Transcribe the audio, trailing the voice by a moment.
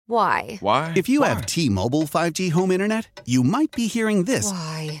Why? Why? If you have T-Mobile 5G home internet, you might be hearing this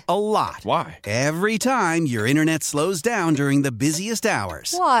Why? a lot. Why? Every time your internet slows down during the busiest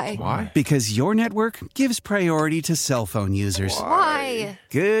hours. Why? Why? Because your network gives priority to cell phone users. Why?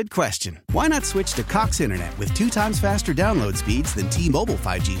 Good question. Why not switch to Cox Internet with 2 times faster download speeds than T-Mobile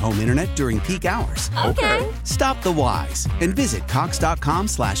 5G home internet during peak hours? Okay. Stop the whys and visit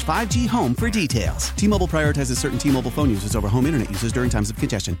cox.com/5G home for details. T-Mobile prioritizes certain T-Mobile phone users over home internet users during times of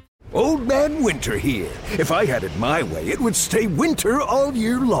congestion. Old Man Winter here. If I had it my way, it would stay winter all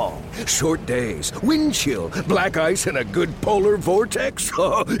year long. Short days, wind chill, black ice, and a good polar vortex.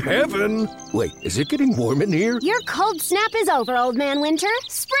 Oh, heaven. Wait, is it getting warm in here? Your cold snap is over, Old Man Winter.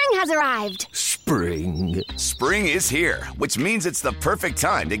 Spring has arrived. Spring. Spring is here, which means it's the perfect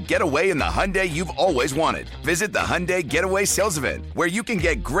time to get away in the Hyundai you've always wanted. Visit the Hyundai Getaway Sales Event, where you can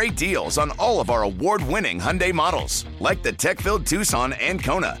get great deals on all of our award-winning Hyundai models, like the tech-filled Tucson and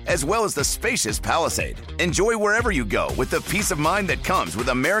Kona, as well as the spacious Palisade. Enjoy wherever you go with the peace of mind that comes with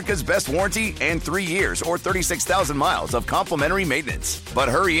America's best warranty and 3 years or 36,000 miles of complimentary maintenance. But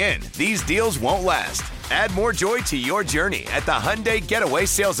hurry in, these deals won't last. Add more joy to your journey at the Hyundai Getaway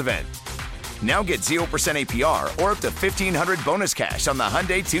Sales Event. Now get 0% APR or up to $1,500 bonus cash on the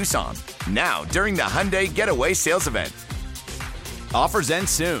Hyundai Tucson. Now, during the Hyundai Getaway Sales Event. Offers end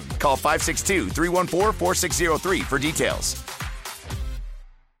soon. Call 562-314-4603 for details.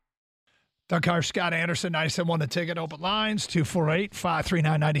 Doug Carr, Scott Anderson, 97.1 The Ticket, open lines,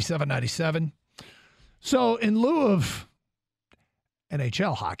 248-539-9797. So in lieu of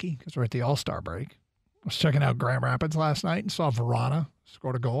NHL hockey, because we're at the All-Star break, I was checking out Grand Rapids last night and saw Verona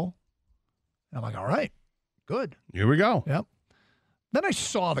scored a goal. And I'm like, all right, good. Here we go. Yep. Then I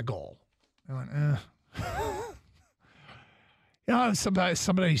saw the goal. I went, You know,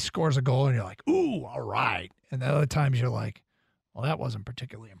 somebody scores a goal and you're like, ooh, all right. And the other times you're like, well, that wasn't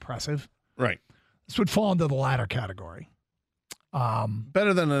particularly impressive. Right. This would fall into the latter category.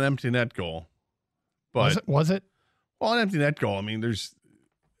 Better than an empty net goal. But was it? Well, an empty net goal, I mean, there's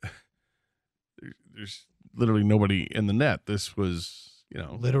literally nobody in the net. This was,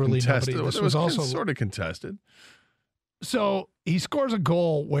 literally contested. nobody. This it was also sort of contested. So he scores a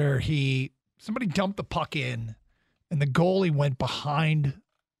goal where somebody dumped the puck in and the goalie went behind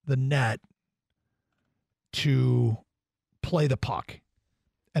the net to play the puck.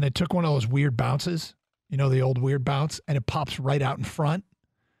 And it took one of those weird bounces, the old weird bounce, and it pops right out in front.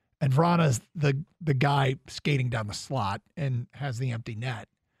 And Verana's the guy skating down the slot and has the empty net.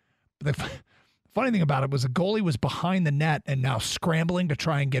 But the funny thing about it was the goalie was behind the net and now scrambling to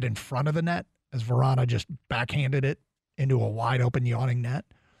try and get in front of the net as Verana just backhanded it into a wide open yawning net.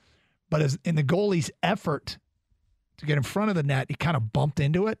 But as in the goalie's effort to get in front of the net, he kind of bumped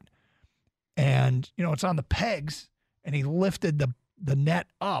into it. And, it's on the pegs, and he lifted the net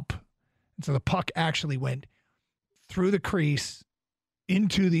up. And so the puck actually went through the crease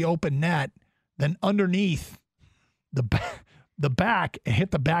into the open net, then underneath the back and hit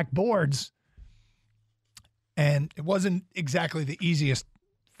the backboards. And it wasn't exactly the easiest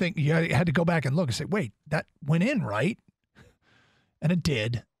thing. You had to go back and look and say, wait, that went in, right? And it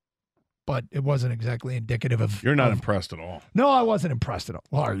did. But it wasn't exactly indicative of... You're not impressed at all. No, I wasn't impressed at all.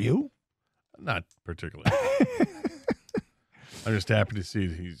 Well, are you? Not particularly. I'm just happy to see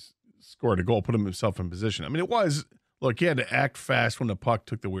that he's scored a goal, put himself in position. I mean, he had to act fast when the puck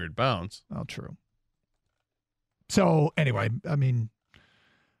took the weird bounce. Oh, true. So, anyway, I mean,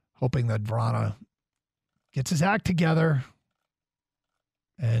 hoping that Verana gets his act together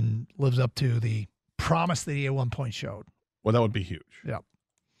and lives up to the promise that he at one point showed. Well, that would be huge. Yep.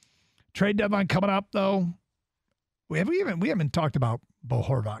 Trade deadline coming up, though. We haven't talked about Bo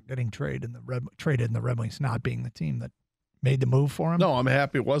Horvath getting traded and the Red Wings not being the team that made the move for him. No, I'm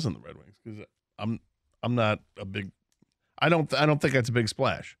happy it wasn't the Red Wings because I'm not a big. I don't think that's a big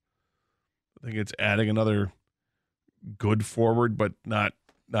splash. I think it's adding another good forward, but not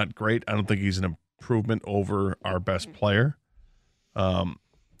great. I don't think he's an improvement over our best player. I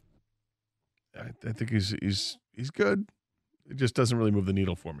think he's good. It just doesn't really move the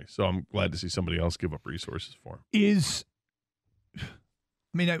needle for me. So I'm glad to see somebody else give up resources for him.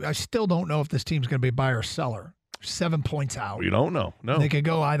 I still don't know if this team's going to be buyer or seller. 7 points out. We don't know. No. They could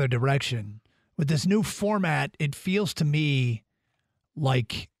go either direction. With this new format, it feels to me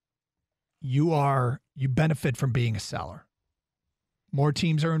like you benefit from being a seller. More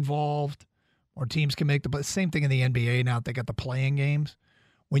teams are involved. More teams can make the same thing in the NBA now. They got the playing games.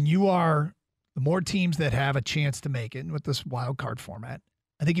 When you are the more teams that have a chance to make it with this wild card format,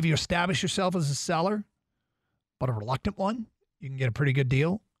 I think if you establish yourself as a seller, but a reluctant one, you can get a pretty good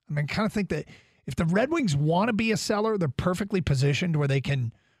deal. I kind of think that if the Red Wings want to be a seller, they're perfectly positioned where they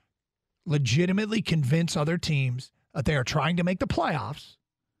can legitimately convince other teams that they are trying to make the playoffs,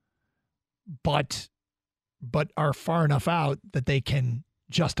 but are far enough out that they can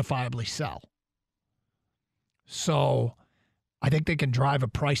justifiably sell. So I think they can drive a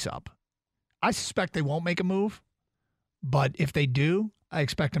price up. I suspect they won't make a move, but if they do, I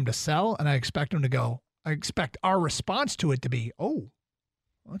expect them to sell, and I expect them to go. I expect our response to it to be, oh,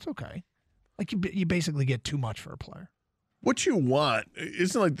 well, that's okay. Like you basically get too much for a player. What you want,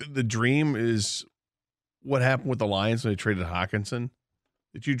 isn't like the dream is what happened with the Lions when they traded Hawkinson?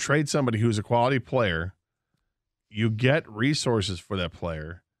 That you trade somebody who's a quality player, you get resources for that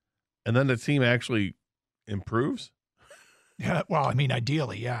player, and then the team actually improves? Yeah, well, I mean,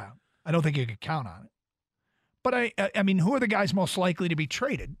 ideally, yeah. I don't think you could count on it. But, I mean, who are the guys most likely to be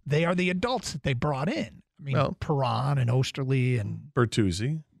traded? They are the adults that they brought in. I mean, Perron and Osterley and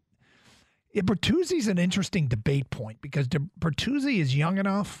Bertuzzi. Yeah, Bertuzzi's an interesting debate point because Bertuzzi is young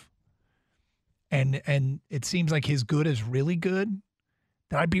enough and it seems like his good is really good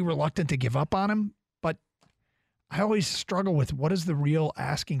that I'd be reluctant to give up on him. But I always struggle with what is the real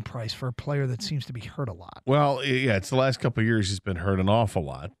asking price for a player that seems to be hurt a lot. Well, yeah, it's the last couple of years he's been hurt an awful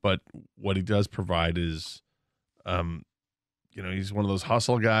lot. But what he does provide is, he's one of those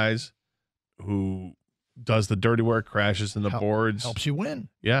hustle guys who does the dirty work, crashes in the boards. Helps you win.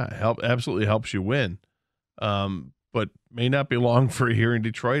 Yeah, absolutely helps you win. But may not be long for here in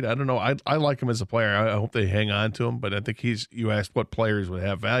Detroit. I don't know. I like him as a player. I hope they hang on to him. But I think you asked what players would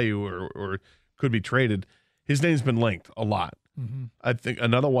have value or could be traded. His name's been linked a lot. Mm-hmm. I think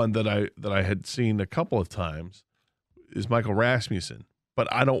another one that I had seen a couple of times is Michael Rasmussen.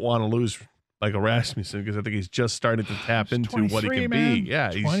 But I don't want to lose Michael Rasmussen because I think he's just starting to tap into what he can be.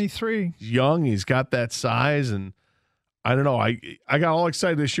 Yeah, he's 23. He's young. He's got that size, and I don't know. I got all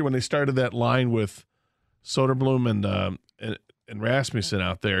excited this year when they started that line with Soderblom and Rasmussen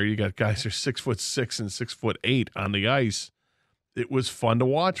out there. You got guys who are 6'6" and 6'8" on the ice. It was fun to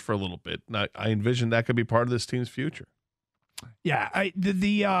watch for a little bit. And I envision that could be part of this team's future. Yeah,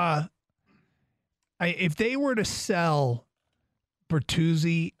 if they were to sell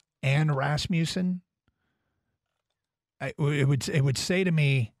Bertuzzi and Rasmussen, it would say to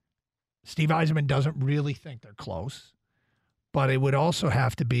me, Steve Yzerman doesn't really think they're close, but it would also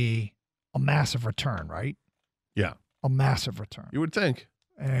have to be a massive return, right? Yeah, a massive return. You would think,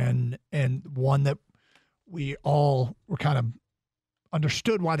 and one that we all were kind of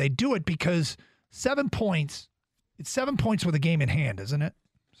understood why they do it because 7 points. It's 7 points with a game in hand, isn't it?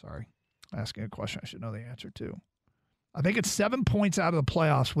 Sorry, I'm asking a question I should know the answer to. I think it's 7 points out of the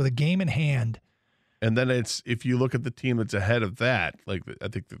playoffs with a game in hand. And then it's, if you look at the team that's ahead of that, like I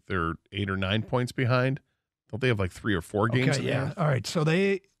think that they're 8 or 9 points behind. Don't they have like 3 or 4 games? Okay, yeah. All right. So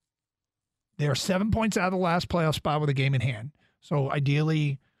they are 7 points out of the last playoff spot with a game in hand. So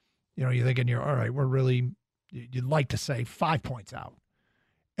ideally, you're thinking all right, you'd like to say 5 points out.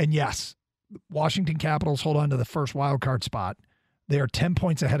 And yes, Washington Capitals hold on to the first wild card spot. They are 10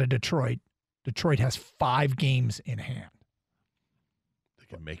 points ahead of Detroit. Detroit has 5 games in hand. They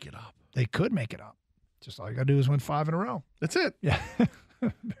can make it up. They could make it up. Just all you got to do is win 5 in a row. That's it. Yeah.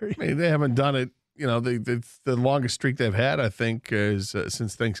 They haven't done it. The longest streak they've had, I think, is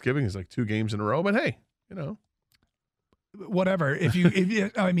since Thanksgiving is like 2 games in a row. But hey, whatever.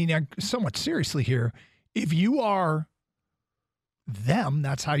 Somewhat seriously here, if you are them,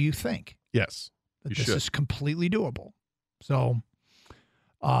 that's how you think. Yes. This is completely doable. So,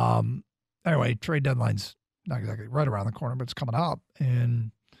 anyway, trade deadline's not exactly right around the corner, but it's coming up.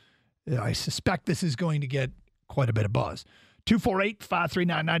 And I suspect this is going to get quite a bit of buzz.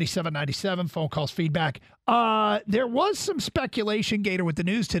 248-539-9797, phone calls, feedback. There was some speculation, Gator, with the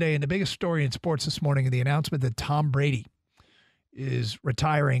news today, and the biggest story in sports this morning is the announcement that Tom Brady is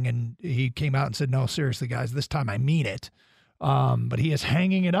retiring, and he came out and said, no, seriously, guys, this time I mean it. But he is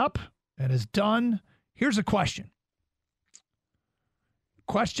hanging it up and is done. Here's a question.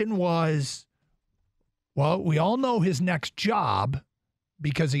 Question was, well, we all know his next job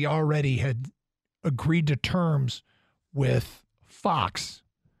because he already had agreed to terms with Fox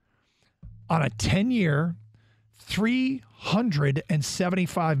on a 10-year,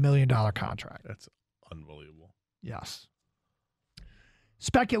 $375 million contract. That's unbelievable. Yes.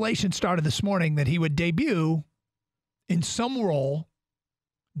 Speculation started this morning that he would debut in some role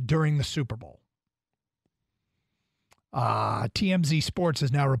during the Super Bowl. TMZ Sports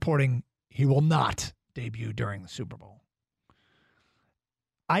is now reporting he will not debut during the Super Bowl.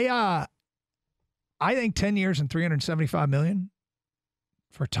 I think 10 years and $375 million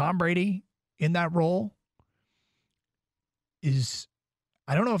for Tom Brady in that role is,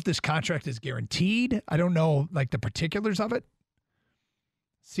 I don't know if this contract is guaranteed. I don't know the particulars of it.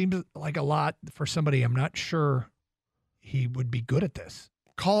 Seems like a lot for somebody I'm not sure he would be good at this.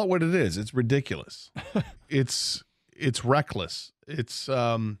 Call it what it is. It's ridiculous. It's reckless. It's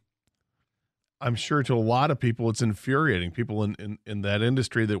I'm sure to a lot of people it's infuriating. People in that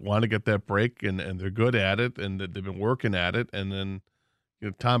industry that want to get that break and they're good at it and that they've been working at it. And then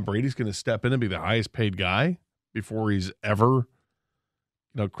Tom Brady's going to step in and be the highest paid guy before he's ever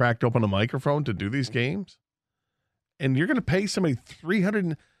cracked open a microphone to do these games. And you're going to pay somebody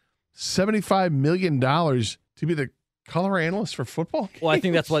 $375 million to be the color analyst for football games? Well, I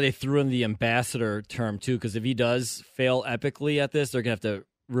think that's why they threw in the ambassador term, too, because if he does fail epically at this, they're going to have to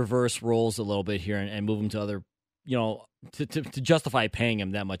reverse roles a little bit here and move him to other, to justify paying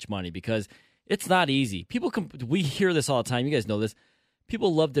him that much money, because it's not easy. We hear this all the time. You guys know this.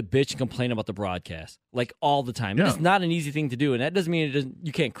 People love to bitch and complain about the broadcast, like all the time. Yeah. It's not an easy thing to do, and that doesn't mean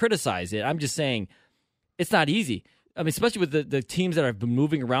you can't criticize it. I'm just saying it's not easy. I mean, especially with the teams that have been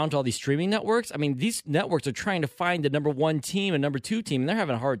moving around to all these streaming networks. I mean, these networks are trying to find the number 1 team and number 2 team, and they're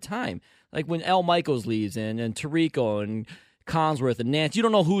having a hard time. Like when Al Michaels leaves and Tirico and Collinsworth and Nance, you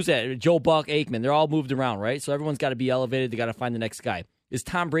don't know who's at. Joe Buck, Aikman, they're all moved around, right? So everyone's got to be elevated. They got to find the next guy. Is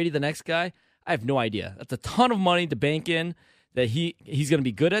Tom Brady the next guy? I have no idea. That's a ton of money to bank in that he's going to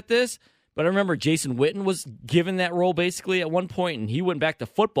be good at this. But I remember Jason Witten was given that role basically at one point, and he went back to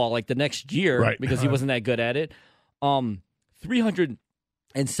football like the next year because he wasn't that good at it.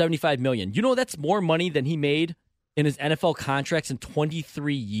 $375 million. You know, that's more money than he made in his NFL contracts in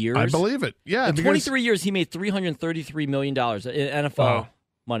 23 years. I believe it. Yeah. In 23 years, he made $333 million in NFL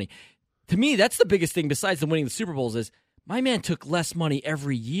money. To me, that's the biggest thing besides the winning the Super Bowls is my man took less money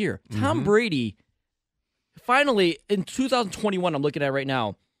every year. Tom Brady, finally, in 2021, I'm looking at right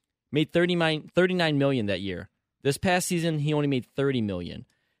now, made $39 million that year. This past season, he only made $30 million.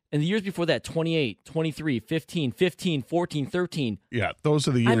 And the years before that, 28, 23, 15, 14, 13. Yeah, those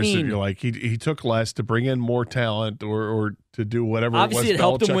are the years that you're like, he took less to bring in more talent or to do whatever obviously it was. It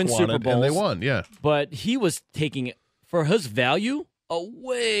helped Belichick him win wanted, Super Bowls. And they won, yeah. But he was taking, for his value, a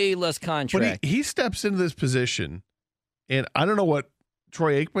way less contract. But he steps into this position, and I don't know what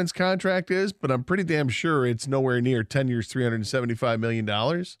Troy Aikman's contract is, but I'm pretty damn sure it's nowhere near 10 years, $375 million.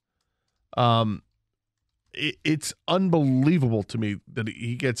 It's unbelievable to me that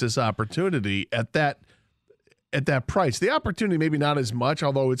he gets this opportunity at that price. The opportunity maybe not as much,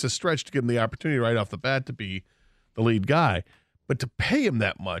 although it's a stretch to give him the opportunity right off the bat to be the lead guy. But to pay him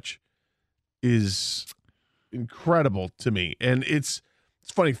that much is incredible to me. And it's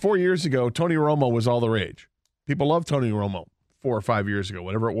funny, 4 years ago, Tony Romo was all the rage. People loved Tony Romo 4 or 5 years ago,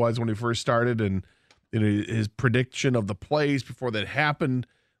 whatever it was when he first started, and his prediction of the plays before that happened.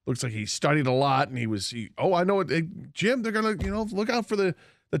 Looks like he studied a lot, and I know it, Jim, they're going to, look out for the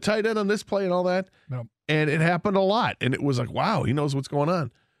tight end on this play and all that. Nope. And it happened a lot. And it was like, wow, he knows what's going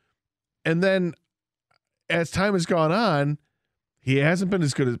on. And then as time has gone on, he hasn't been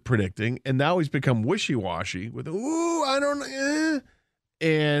as good at predicting, and now he's become wishy-washy with, I don't know,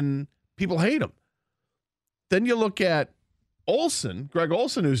 and people hate him. Then you look at Greg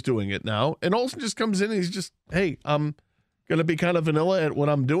Olsen, who's doing it now, and Olsen just comes in and he's just, hey, I'm going to be kind of vanilla at what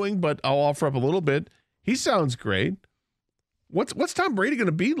I'm doing, but I'll offer up a little bit. He sounds great. What's Tom Brady going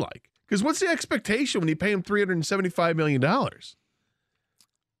to be like? Because what's the expectation when you pay him $375 million?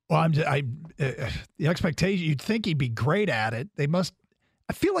 Well, the expectation, you'd think he'd be great at it.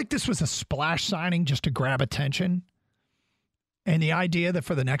 I feel like this was a splash signing just to grab attention. And the idea that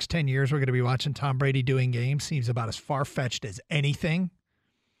for the next 10 years we're going to be watching Tom Brady doing games seems about as far-fetched as anything.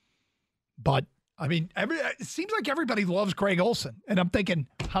 But I mean, it seems like everybody loves Greg Olsen. And I'm thinking,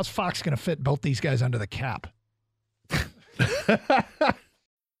 how's Fox going to fit both these guys under the cap?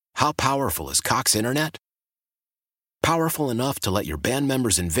 How powerful is Cox Internet? Powerful enough to let your band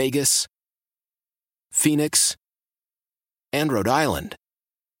members in Vegas, Phoenix, and Rhode Island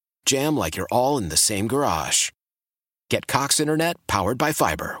jam like you're all in the same garage. Get Cox Internet powered by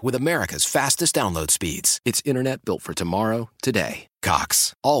fiber with America's fastest download speeds. It's internet built for tomorrow, today.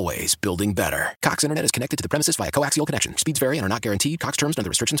 Cox, always building better. Cox Internet is connected to the premises via coaxial connection. Speeds vary and are not guaranteed. Cox terms and other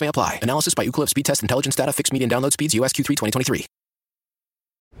restrictions may apply. Analysis by Ookla Speed Test Intelligence Data. Fixed median download speeds. US Q3 2023.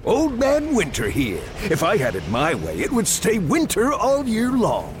 Old Man Winter here. If I had it my way, it would stay winter all year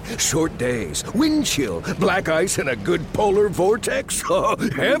long. Short days, wind chill, black ice, and a good polar vortex. Oh,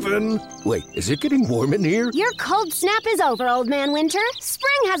 heaven. Wait, is it getting warm in here? Your cold snap is over, Old Man Winter.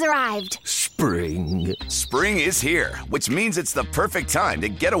 Spring has arrived. Spring? spring. Spring is here, which means it's the perfect time to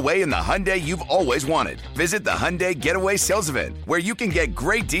get away in the Hyundai you've always wanted. Visit the Hyundai Getaway Sales Event, where you can get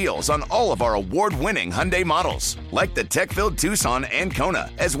great deals on all of our award-winning Hyundai models, like the tech-filled Tucson and Kona,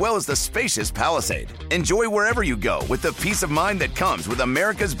 as well as the spacious Palisade. Enjoy wherever you go with the peace of mind that comes with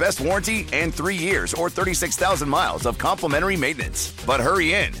America's best warranty and 3 years or 36,000 miles of complimentary maintenance. But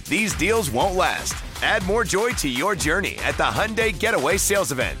hurry in, these deals won't last. Add more joy to your journey at the Hyundai Getaway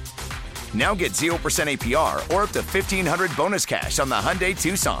Sales Event. Now get 0% APR or up to $1,500 bonus cash on the Hyundai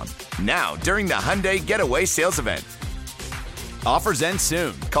Tucson. Now, during the Hyundai Getaway Sales Event. Offers end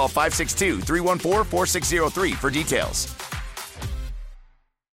soon. Call 562-314-4603 for details.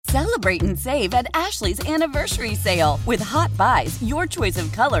 Celebrate and save at Ashley's Anniversary Sale. With Hot Buys, your choice of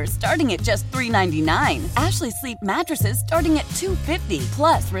colors starting at just $3.99. Ashley Sleep mattresses starting at $2.50.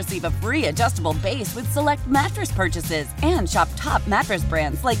 Plus, receive a free adjustable base with select mattress purchases. And shop top mattress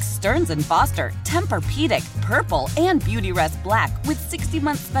brands like Stearns & Foster, Tempur-Pedic, Purple, and Beautyrest Black with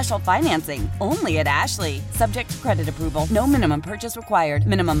 60-month special financing. Only at Ashley. Subject to credit approval. No minimum purchase required.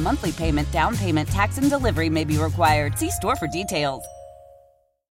 Minimum monthly payment, down payment, tax, and delivery may be required. See store for details.